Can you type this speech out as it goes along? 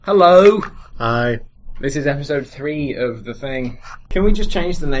Hello! Hi. This is episode 3 of The Thing. Can we just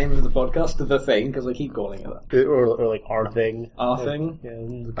change the name of the podcast to The Thing? Because I keep calling it that. Or like Our Thing. Our Thing?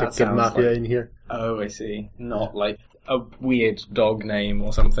 Yeah, That get Mafia like... in here. Oh, I see. Not like a weird dog name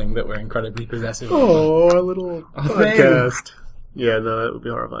or something that we're incredibly possessive of. Oh, our little Our podcast. Thing. Yeah, no, that would be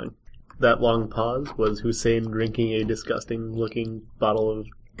horrifying. That long pause was Hussein drinking a disgusting looking bottle of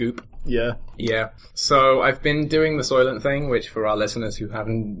goop. Yeah. Yeah. So I've been doing the Soylent thing, which for our listeners who have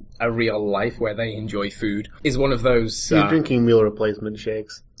a real life where they enjoy food, is one of those... You're drinking meal replacement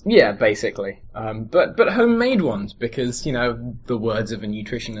shakes. Yeah, basically. But homemade ones, because, you know, the words of a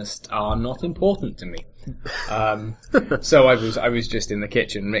nutritionist are not important to me. So I was just in the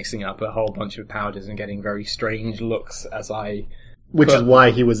kitchen mixing up a whole bunch of powders and getting very strange looks as I... Which is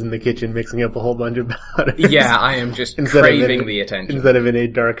why he was in the kitchen mixing up a whole bunch of powders. Yeah, I am just craving the attention. Instead of in a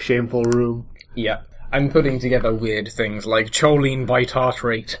dark, shameful room. Yeah. I'm putting together weird things like choline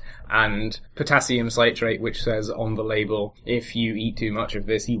bitartrate and potassium citrate, which says on the label, if you eat too much of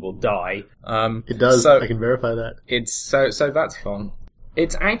this, you will die. It does. So I can verify that. It's so that's fun.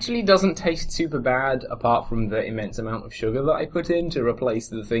 It actually doesn't taste super bad, apart from the immense amount of sugar that I put in to replace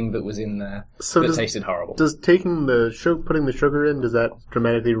the thing that was in there that tasted horrible. Does putting the sugar in, does that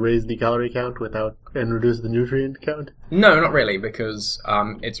dramatically raise the calorie count and reduce the nutrient count? No, not really, because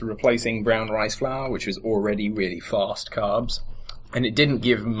it's replacing brown rice flour, which is already really fast carbs, and it didn't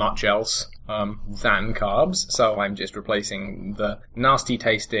give much else than carbs, so I'm just replacing the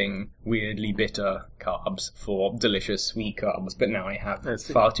nasty-tasting, weirdly bitter carbs for delicious sweet carbs, but now I have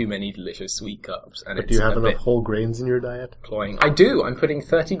far too many delicious sweet carbs. And do you have enough whole grains in your diet? Cloying. I do. I'm putting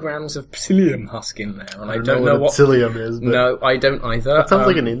 30 grams of psyllium husk in there, and I don't know what psyllium is. But no, I don't either. That sounds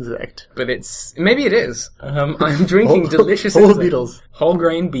like an insect. But maybe it is. I'm drinking delicious whole Beetles.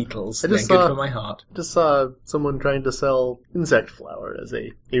 Wholegrain Beetles. They're good for my heart. I just saw someone trying to sell insect flour as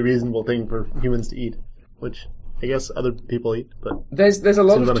a reasonable thing for humans to eat, which I guess other people eat, but... There's a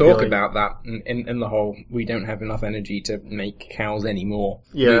lot of talk about that in the whole, we don't have enough energy to make cows anymore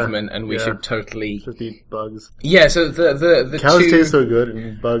movement, and we should totally... Just eat bugs. Yeah, so the cows taste so good,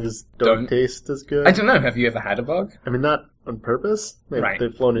 and bugs don't taste as good. I don't know, have you ever had a bug? I mean, not on purpose. Right.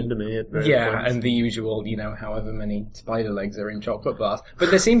 They've flown into me at various points. And the usual, however many spider legs are in chocolate bars.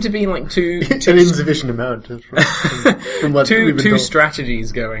 But there seem to be like two an insufficient amount from what we've been two told.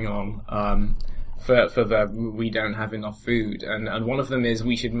 strategies going on. For the we don't have enough food, and one of them is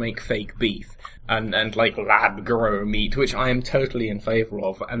we should make fake beef and like lab grow meat, which I am totally in favour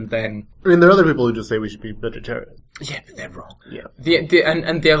of. And then I mean, there are other people who just say we should be vegetarian. Yeah, but they're wrong. Yeah.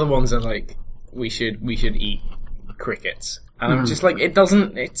 And the other ones are like we should eat crickets. And I'm just like, it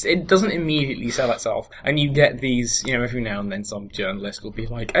doesn't immediately sell itself. And you get these, every now and then some journalist will be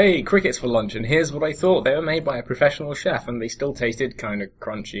like, hey, crickets for lunch, and here's what I thought. They were made by a professional chef, and they still tasted kind of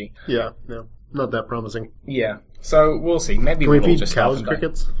crunchy. Yeah, no. Not that promising. Yeah. So, we'll see. Maybe we'll feed just cows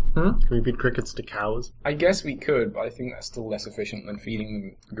crickets? Can we feed crickets to cows? I guess we could, but I think that's still less efficient than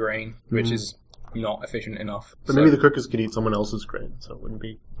feeding them grain, which is not efficient enough. But maybe the crickets could eat someone else's grain, so it wouldn't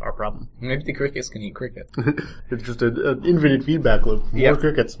be our problem. Maybe the crickets can eat cricket. It's just an infinite feedback loop. More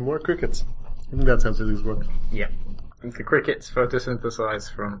crickets, more crickets. I think that's how physics works. Yeah. The crickets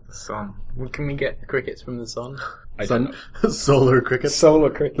photosynthesize from the sun. Can we get crickets from the sun? I don't know. Solar crickets?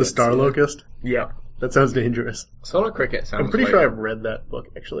 Solar crickets. The star locust? Yeah. That sounds dangerous. Solar cricket sounds I'm pretty sure I've read that book,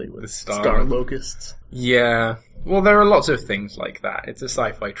 actually, with the star locusts. Yeah. Well, there are lots of things like that. It's a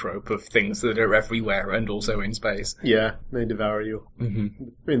sci-fi trope of things that are everywhere and also in space. Yeah, they devour you. Mm-hmm.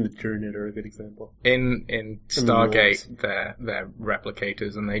 I mean, the Tyranid are a good example. In Stargate, they're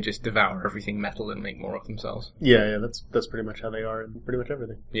replicators, and they just devour everything metal and make more of themselves. Yeah, that's pretty much how they are in pretty much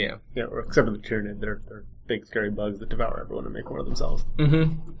everything. Yeah. Yeah, except for the Tyranid, they're big, scary bugs that devour everyone and make more of themselves.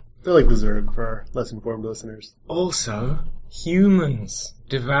 Mm-hmm. They're like the Zerg for our less informed listeners. Also, humans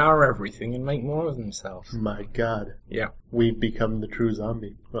devour everything and make more of themselves. My God. Yeah. We've become the true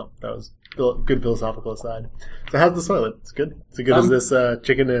zombie. Well, that was a good philosophical aside. So how's the Soylent? It's good? Is it good as this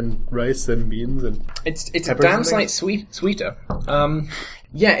chicken and rice and beans and It's a damn sight sweeter.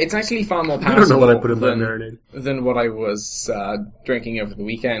 Yeah, it's actually far more palatable I don't know what I put in my marinade. Than what I was drinking over the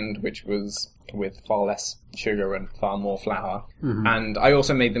weekend, which was with far less sugar and far more flour. Mm-hmm. And I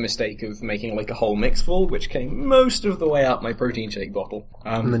also made the mistake of making like a whole mix full, which came most of the way out my protein shake bottle.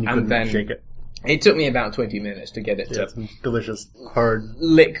 And then you couldn't shake it. It took me about 20 minutes to get it to some delicious, hard,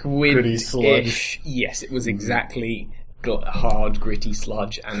 liquid-ish. sludge. Yes, it was exactly hard, gritty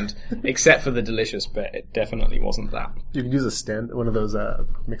sludge, and except for the delicious bit, it definitely wasn't that. You could use one of those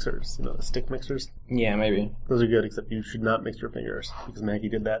mixers, the stick mixers. Yeah, maybe. Those are good, except you should not mix your fingers, because Maggie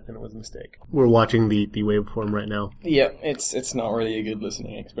did that and it was a mistake. We're watching the waveform right now. Yeah, it's not really a good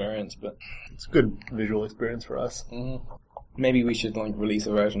listening experience, but it's a good visual experience for us. Mm-hmm. Maybe we should release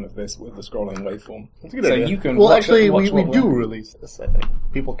a version of this with the scrolling waveform. That's a good idea. You can we watch do release this, I think.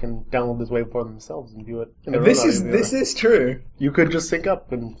 People can download this waveform themselves and view it in their This own is this is true. You could just sync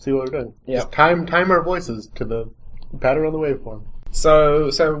up and see what we're doing. Yeah. Just time our voices to the pattern on the waveform. So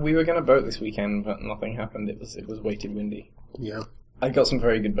we were going to boat this weekend, but nothing happened. It was way too windy. Yeah. I got some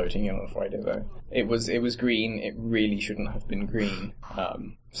very good boating in on Friday, though. It was green. It really shouldn't have been green.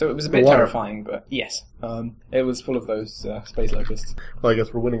 So it was a bit terrifying, but yes. It was full of those space locusts. Well, I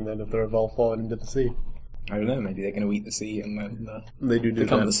guess we're winning then if they're all falling into the sea. I don't know, maybe they're going to eat the sea and then they do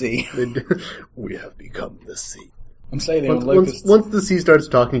become that. The sea. They do. We have become the sea. I'm sailing on locusts. Once the sea starts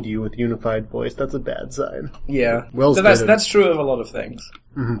talking to you with unified voice, that's a bad sign. Yeah. Well, so that's true of a lot of things.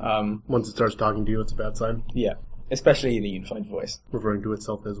 Mm-hmm. Once it starts talking to you, it's a bad sign. Yeah. Especially the unified voice. Referring to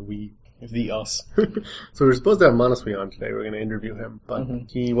itself as we. The us. So we're supposed to have Manaswi on today. We're going to interview him, but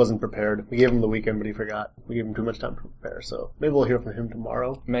he wasn't prepared. We gave him the weekend, but he forgot. We gave him too much time to prepare, so maybe we'll hear from him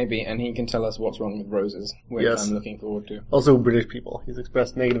tomorrow. Maybe, and he can tell us what's wrong with roses, which I'm looking forward to. Also, British people. He's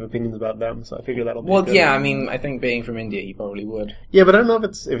expressed negative opinions about them, so I figure that'll be Well, good. yeah, I mean, I think being from India, he probably would. Yeah, but I don't know if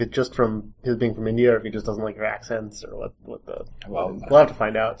it's just from his being from India, or if he just doesn't like your accents, or what the... Well, we'll have to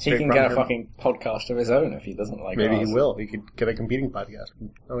find out. He can get a fucking podcast of his own if he doesn't like Maybe ours. he will. He could get a competing podcast.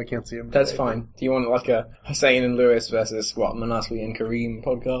 Oh, I can't see him. That's fine. Do you want a Hussein and Lewis versus Manaswi and Kareem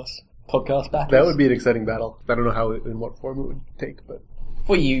podcast battle? That would be an exciting battle. I don't know in what form it would take, but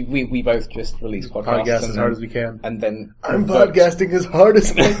well, we both just release podcasts podcast as hard as we can, and then I'm podcasting as hard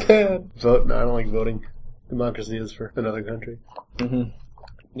as I can. Vote? No, I don't like voting. Democracy is for another country. Mm-hmm.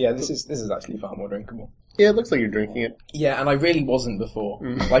 Yeah, this is actually far more drinkable. Yeah, it looks like you're drinking it. Yeah, and I really wasn't before.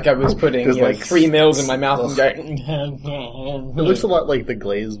 Like I was putting 3 mils in my mouth and going... It looks a lot like the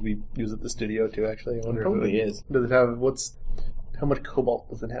glaze we use at the studio too, actually. I wonder it probably is. Does it have, how much cobalt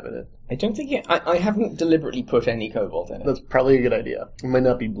does it have in it? I don't think I haven't deliberately put any cobalt in it. That's probably a good idea. It might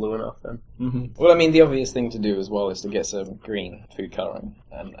not be blue enough then. Mm-hmm. Well, I mean, the obvious thing to do as well is to get some green food colouring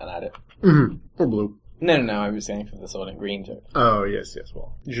and add it. Mm-hmm. Or blue. No, I was going for the Soylent green joke. Oh, yes,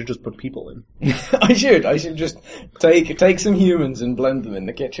 well, you should just put people in. I should just take some humans and blend them in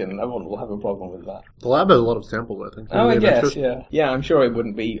the kitchen. No one will have a problem with that. The lab has a lot of samples, I think. Oh, I guess, yeah. Yeah, I'm sure it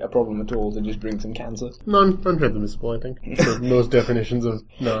wouldn't be a problem at all to just bring some cancer. Non-transmissible, I think, for most definitions of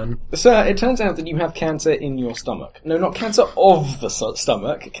non. Sir, it turns out that you have cancer in your stomach. No, not cancer of the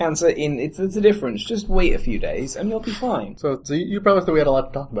stomach. Cancer in... It's a difference. Just wait a few days and you'll be fine. So you promised that we had a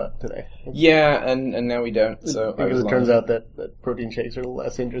lot to talk about today. Yeah, and now we don't. So because it turns out that protein shakes are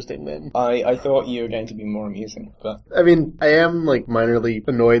less interesting than... I thought you were going to be more amusing, but... I mean, I am, minorly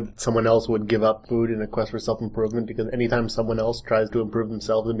annoyed that someone else would give up food in a quest for self-improvement, because anytime someone else tries to improve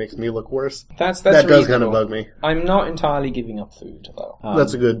themselves, it makes me look worse. That does kind of bug me. I'm not entirely giving up food, though.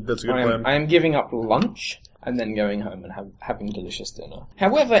 That's a good plan. I am giving up lunch, and then going home and having delicious dinner.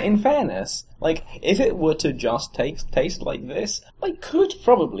 However, in fairness, if it were to just taste like this, I could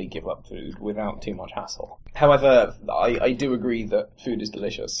probably give up food without too much hassle. However, I do agree that food is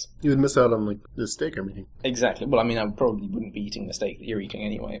delicious. You would miss out on, the steak I'm eating. Exactly. Well, I mean, I probably wouldn't be eating the steak that you're eating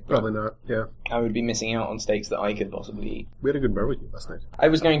anyway. Probably not, yeah. I would be missing out on steaks that I could possibly eat. We had a good barbecue last night. I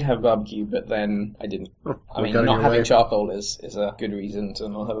was going to have barbecue, but then I didn't. Oh, I mean, not having charcoal is a good reason to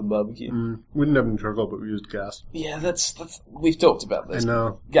not have a barbecue. We didn't have any charcoal, but we used gas. Yeah, that's we've talked about this. I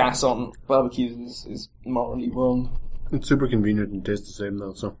know. Gas on barbecues is morally wrong. It's super convenient and tastes the same,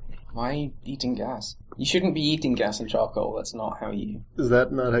 though, so... Why eating gas? You shouldn't be eating gas and charcoal. That's not how you... Is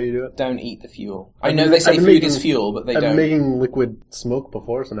that not how you do it? Don't eat the fuel. I know they say food is fuel, but they don't. I've been making liquid smoke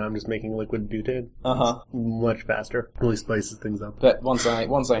before, so now I'm just making liquid butane. Uh-huh. Much faster. Really spices things up. But once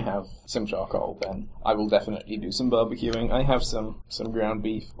I have some charcoal, then I will definitely do some barbecuing. I have some ground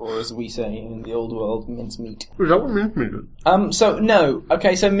beef, or as we say in the old world, mincemeat. Is that what mincemeat is? So, no.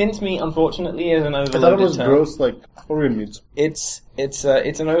 Okay, so mincemeat, unfortunately, is an overloaded term. I thought it was gross, organ meats. It's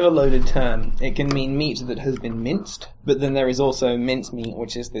an overloaded term. It can mean meat that has been minced, but then there is also mincemeat,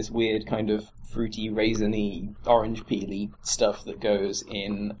 which is this weird kind of fruity, raisiny, orange peely stuff that goes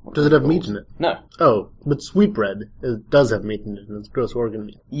in... Does it have meat in it? No. Oh, but sweetbread does have meat in it, and it's gross organ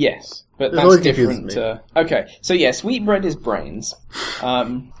meat. Yes, but that's different. Okay, so yeah, sweetbread is brains.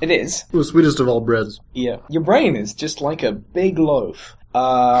 It is. The sweetest of all breads. Yeah. Your brain is just like a big loaf.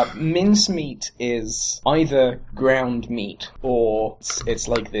 Mincemeat is either ground meat or it's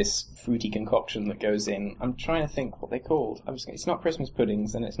like this fruity concoction that goes in. I'm trying to think what they're called. It's not Christmas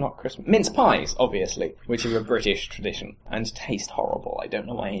puddings and it's not Christmas... Mince pies, obviously, which are a British tradition and taste horrible. I don't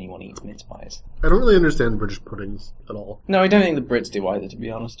know why anyone eats mince pies. I don't really understand British puddings at all. No, I don't think the Brits do either, to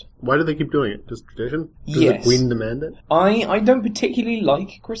be honest. Why do they keep doing it? Just tradition? Does Yes. the Queen demand it? I don't particularly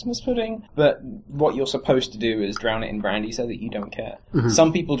like Christmas pudding, but what you're supposed to do is drown it in brandy so that you don't care. Mm-hmm.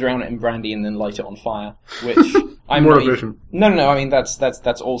 Some people drown it in brandy and then light it on fire, which I'm More not even- efficient. No. I mean that's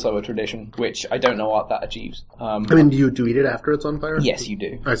also a tradition, which I don't know what that achieves. I mean, do you eat it after it's on fire? Yes, you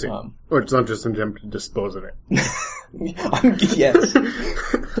do. I see. Or it's not just an attempt to dispose of it. Yes.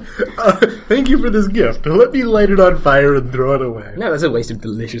 Thank you for this gift. Let me light it on fire and throw it away. No, that's a waste of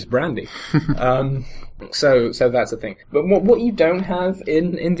delicious brandy. So that's the thing. But what you don't have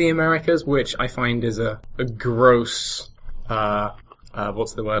in the Americas, which I find is a gross,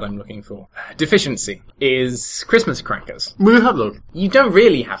 what's the word I'm looking for? Deficiency, is Christmas crackers. We have those. You don't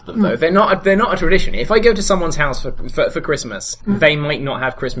really have them though. They're not a tradition. If I go to someone's house for Christmas, they might not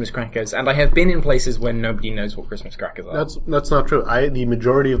have Christmas crackers, and I have been in places where nobody knows what Christmas crackers are. That's not true. The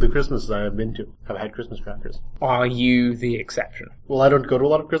majority of the Christmases I have been to have had Christmas crackers. Are you the exception? Well, I don't go to a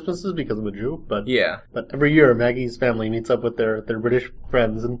lot of Christmases because I'm a Jew, but Yeah. But every year Maggie's family meets up with their British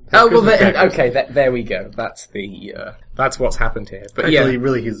friends and has Oh well, Christmas crackers. okay. There we go. That's what's happened here. But Actually, yeah,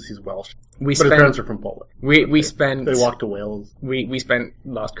 really, he's Welsh. But we his parents spent are from Poland. we spent They walked to Wales. we spent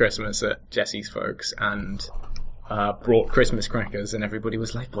last Christmas at Jesse's folks and brought Christmas crackers, and everybody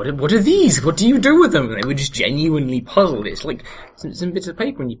was like, "What are these? What do you do with them?" And they were just genuinely puzzled. It's like some bits of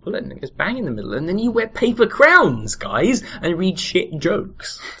paper, and you pull it, and it goes bang in the middle, and then you wear paper crowns, guys, and read shit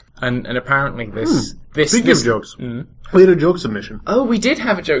jokes. And apparently this Speaking of jokes, we had a joke submission. Oh, we did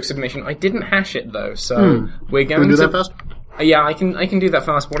have a joke submission. I didn't hash it though, so we're going Can we do to that fast? Yeah, I can do that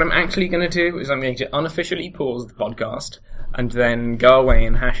fast. What I'm actually going to do is I'm going to unofficially pause the podcast and then go away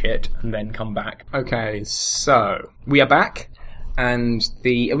and hash it and then come back. Okay, so we are back. And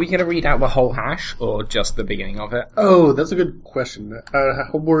are we going to read out the whole hash or just the beginning of it? Oh, that's a good question. How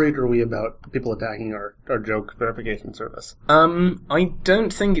worried are we about people attacking our joke verification service? I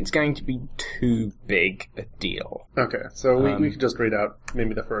don't think it's going to be too big a deal. Okay, so we could just read out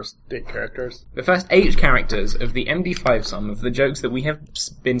maybe the first 8 characters. The first 8 characters of the MD5 sum of the jokes that we have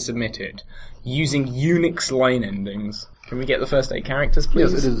been submitted using Unix line endings. Can we get the first 8 characters,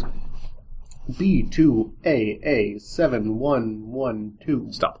 please? Yes, it is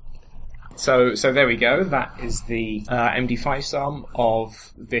B2AA7112. Stop. So there we go. That is the MD5 sum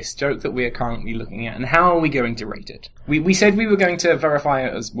of this joke that we are currently looking at. And how are we going to rate it? We said we were going to verify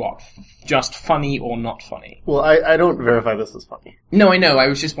it as what? Just funny or not funny? Well, I don't verify this as funny. No, I know. I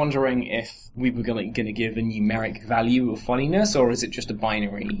was just wondering if we were going to give a numeric value of funniness, or is it just a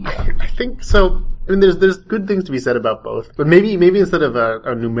binary? I think so. I mean, there's good things to be said about both, but maybe instead of a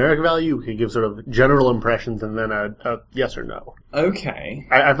numeric value, we could give sort of general impressions and then a yes or no. Okay.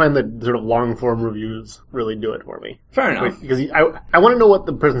 I find that sort of long form reviews really do it for me. Fair enough. Because I want to know what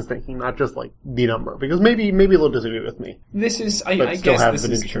the person's thinking, not just like the number, because maybe they'll disagree with me. This is, But I still guess have this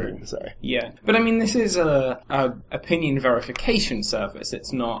an is interesting true. thing to say. Yeah, but I mean, this is a opinion verification service.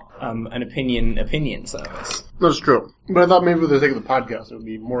 It's not an opinion service. That's true. But I thought maybe for the sake of the podcast, it would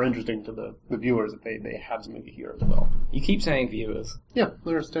be more interesting to the viewers if they have something to hear as well. You keep saying viewers. Yeah,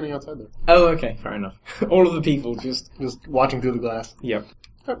 they're standing outside there. Oh, okay, fair enough. All of the people just watching through the glass. Yep.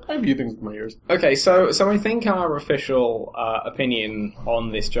 I view things with my ears. Okay, so I think our official opinion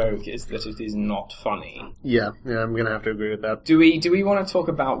on this joke is that it is not funny. Yeah, I'm gonna have to agree with that. Do we want to talk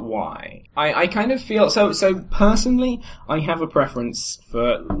about why? I kind of feel so personally I have a preference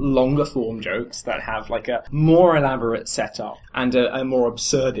for longer form jokes that have like a more elaborate setup and a more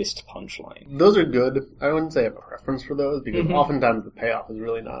absurdist punchline. Those are good. I wouldn't say I have a preference for those because oftentimes the payoff is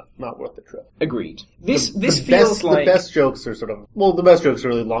really not worth the trip. Agreed. This feels the best jokes are the best jokes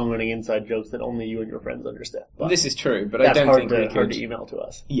are really long-running inside jokes that only you and your friends understand. But this is true, but I don't think we could... hard to email to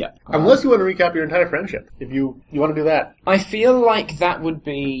us. Yeah. Unless you want to recap your entire friendship. If you want to do that. I feel like that would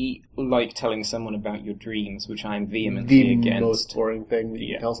be like telling someone about your dreams, which I'm vehemently against. The most boring thing that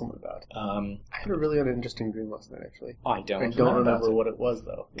you can tell someone about. I had a really uninteresting dream last night, actually. I don't remember what it was,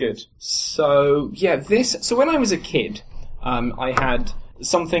 though. Good. So when I was a kid, I had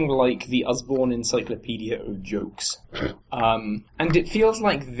something like the Usborne Encyclopedia of Jokes. And it feels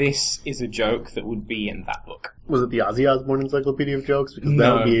like this is a joke that would be in that book. Was it the Ozzy Osbourne Encyclopedia of Jokes? Because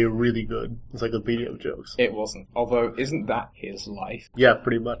that would be a really good encyclopedia of jokes. It wasn't. Although, isn't that his life? Yeah,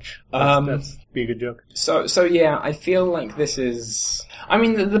 pretty much. That's be a good joke. So yeah, I feel like this is... I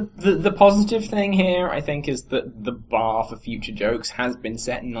mean, the positive thing here, I think, is that the bar for future jokes has been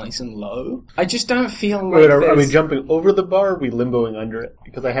set nice and low. I just don't feel like are we jumping over the bar, or are we limboing under it?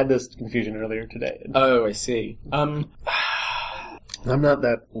 Because I had this confusion earlier today. Oh, I see. I'm not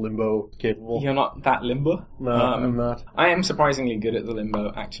that limbo capable. You're not that limbo? No, I'm not. I am surprisingly good at the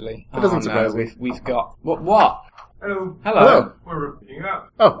limbo, actually. That doesn't surprise me. We've got... What? Hello. Hello. We're picking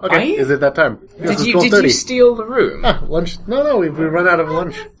up. Oh, okay. Is it that time? Did you steal the room? Lunch? No, we've run out of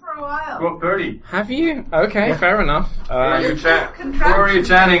lunch. For a while. 12:30. Have you? Okay, fair enough. Who are you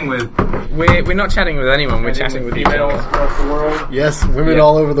chatting with? We're not chatting with anyone. We're chatting with females females. across the world. Yes, women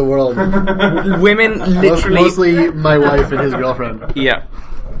all over the world. Women literally... Mostly my wife and his girlfriend. Yeah.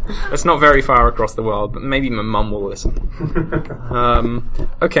 That's not very far across the world, but maybe my mum will listen.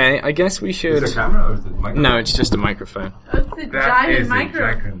 Okay, I guess we should... Is it a camera or is it a microphone? No, it's just a microphone. It's a That giant is a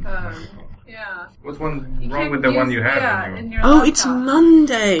microphone. giant- Yeah. What's wrong with the one you have? in your Oh, laptop. it's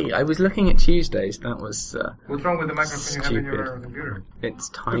Monday! I was looking at Tuesdays. That was... What's wrong with the microphone you have in your Stupid. computer? It's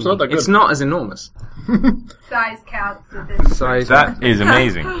tiny. It's not that good. It's not as enormous. Size counts for this. Size. That is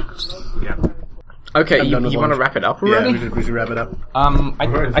amazing. Yeah. Okay, I'm you done with want to lunch. wrap it up Yeah, already? we should wrap it up.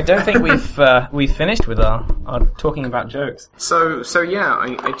 I don't think we've finished with our talking about jokes. So yeah,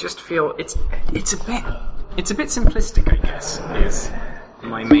 I just feel it's a bit simplistic, I guess, is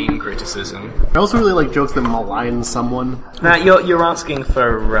my main criticism. I also really like jokes that malign someone. Now you're asking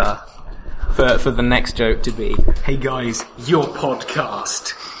for the next joke to be, "Hey guys, your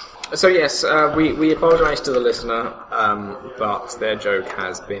podcast." So yes, we apologise to the listener, but their joke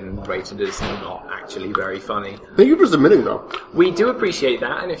has been rated as not actually very funny. Thank you for submitting, though. We do appreciate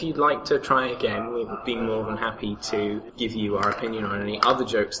that, and if you'd like to try again, we'd be more than happy to give you our opinion on any other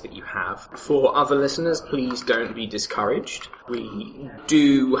jokes that you have. For other listeners, please don't be discouraged. We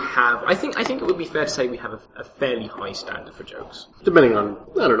do have... I think it would be fair to say we have a fairly high standard for jokes. Depending on...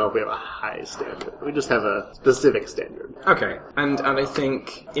 I don't know if we have a high standard. We just have a specific standard. Okay, and I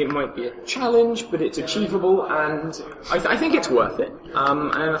think it might be a challenge, but it's achievable, and I think it's worth it.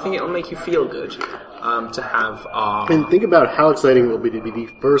 And I think it'll make you feel good to have our... And think about how exciting it will be to be the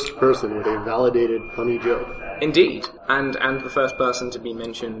first person with a validated funny joke. Indeed, and the first person to be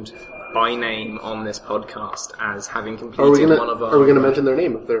mentioned by name on this podcast as having completed one of our... Are we going to mention their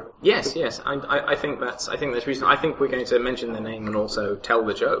name if they're... Yes. I think that's reasonable. I think we're going to mention their name and also tell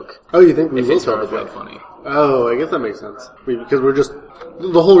the joke. Oh, you think we If will it's tell the quite joke? funny. Oh, I guess that makes sense. Because we're just...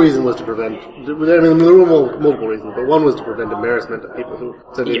 The whole reason was to prevent... I mean, there were multiple reasons, but one was to prevent embarrassment of people who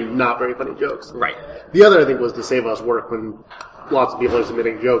sent in not very funny jokes. Right. The other, I think, was to save us work when lots of people are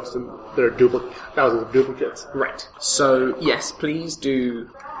submitting jokes and there are thousands of duplicates. Right. So, yes, please do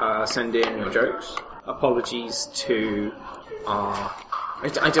send in your jokes. Apologies to our...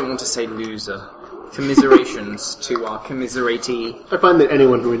 I don't want to say loser. Commiserations to our commiseratee. I find that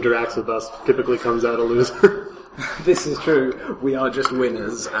anyone who interacts with us typically comes out a loser. This is true. We are just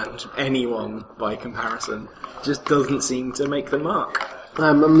winners, and anyone, by comparison, just doesn't seem to make the mark.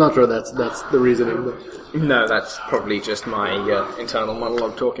 I'm not sure that's the reasoning. But... No, that's probably just my internal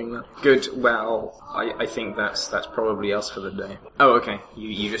monologue talking there. Good, well, I think that's probably us for the day. Oh, okay.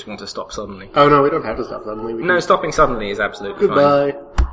 You just want to stop suddenly. Oh, no, we don't have to stop suddenly. No, stopping suddenly is absolutely fine. Goodbye.